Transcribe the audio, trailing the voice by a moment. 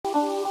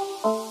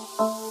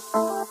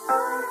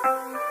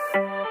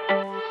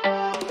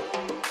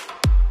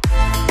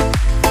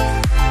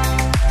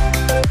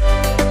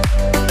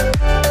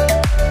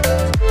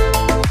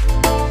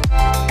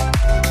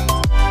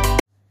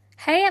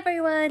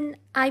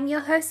I'm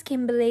your host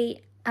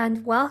Kimberly,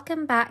 and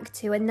welcome back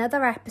to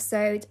another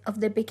episode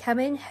of the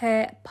Becoming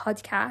Her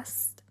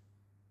podcast.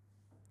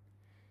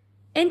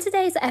 In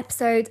today's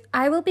episode,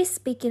 I will be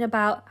speaking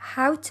about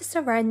how to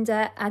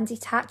surrender and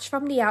detach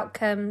from the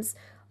outcomes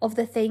of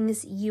the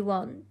things you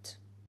want.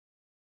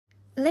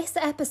 This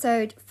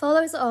episode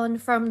follows on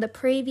from the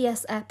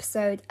previous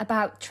episode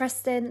about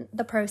trusting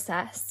the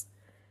process.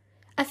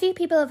 A few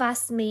people have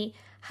asked me,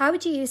 how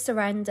do you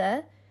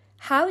surrender?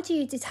 How do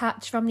you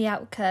detach from the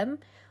outcome?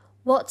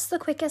 What's the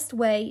quickest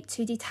way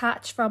to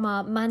detach from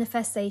our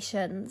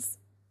manifestations?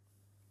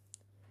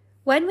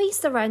 When we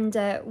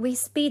surrender, we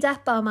speed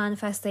up our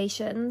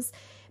manifestations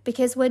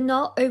because we're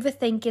not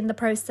overthinking the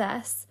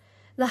process,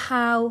 the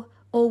how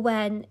or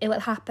when it will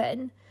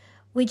happen.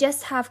 We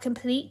just have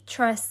complete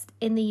trust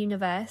in the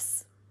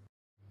universe.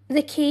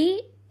 The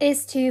key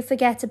is to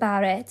forget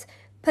about it,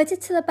 put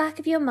it to the back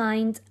of your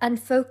mind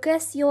and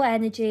focus your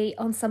energy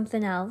on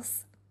something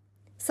else.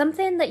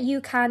 Something that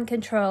you can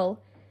control.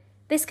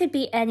 This could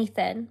be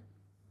anything.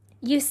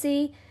 You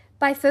see,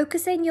 by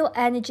focusing your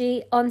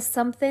energy on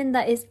something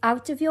that is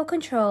out of your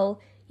control,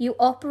 you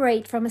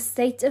operate from a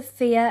state of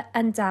fear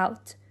and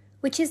doubt,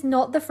 which is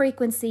not the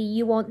frequency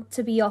you want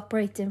to be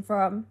operating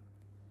from.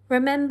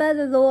 Remember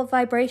the law of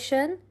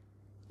vibration?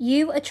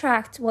 You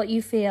attract what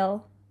you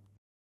feel.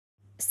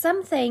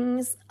 Some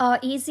things are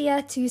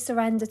easier to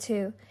surrender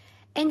to.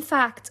 In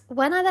fact,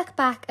 when I look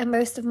back at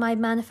most of my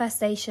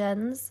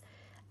manifestations,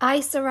 I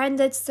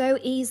surrendered so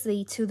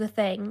easily to the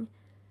thing.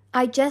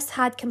 I just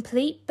had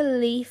complete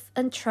belief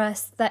and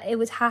trust that it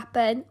would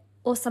happen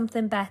or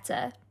something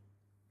better.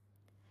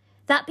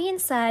 That being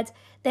said,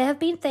 there have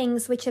been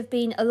things which have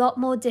been a lot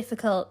more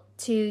difficult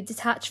to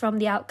detach from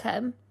the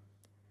outcome.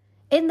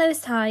 In those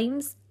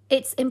times,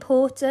 it's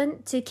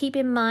important to keep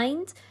in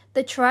mind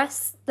the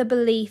trust, the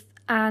belief,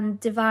 and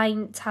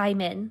divine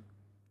timing.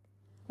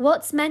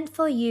 What's meant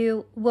for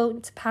you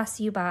won't pass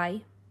you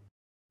by.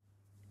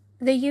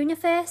 The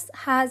Universe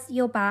Has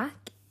Your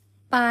Back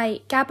by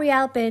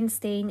Gabrielle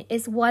Bernstein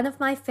is one of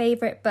my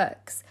favourite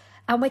books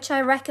and which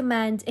I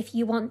recommend if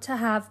you want to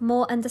have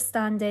more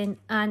understanding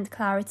and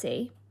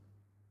clarity.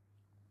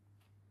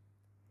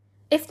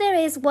 If there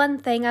is one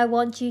thing I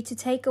want you to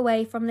take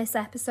away from this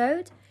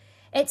episode,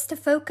 it's to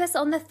focus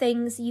on the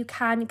things you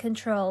can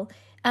control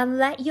and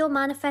let your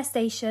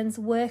manifestations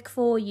work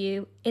for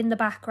you in the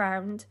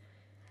background.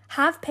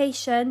 Have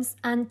patience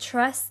and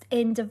trust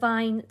in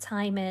divine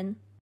timing.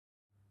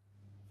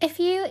 If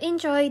you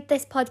enjoyed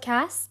this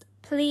podcast,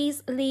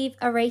 please leave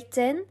a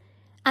rating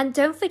and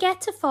don't forget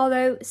to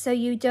follow so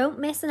you don't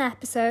miss an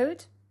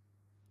episode.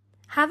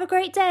 Have a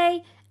great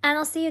day and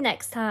I'll see you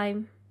next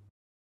time.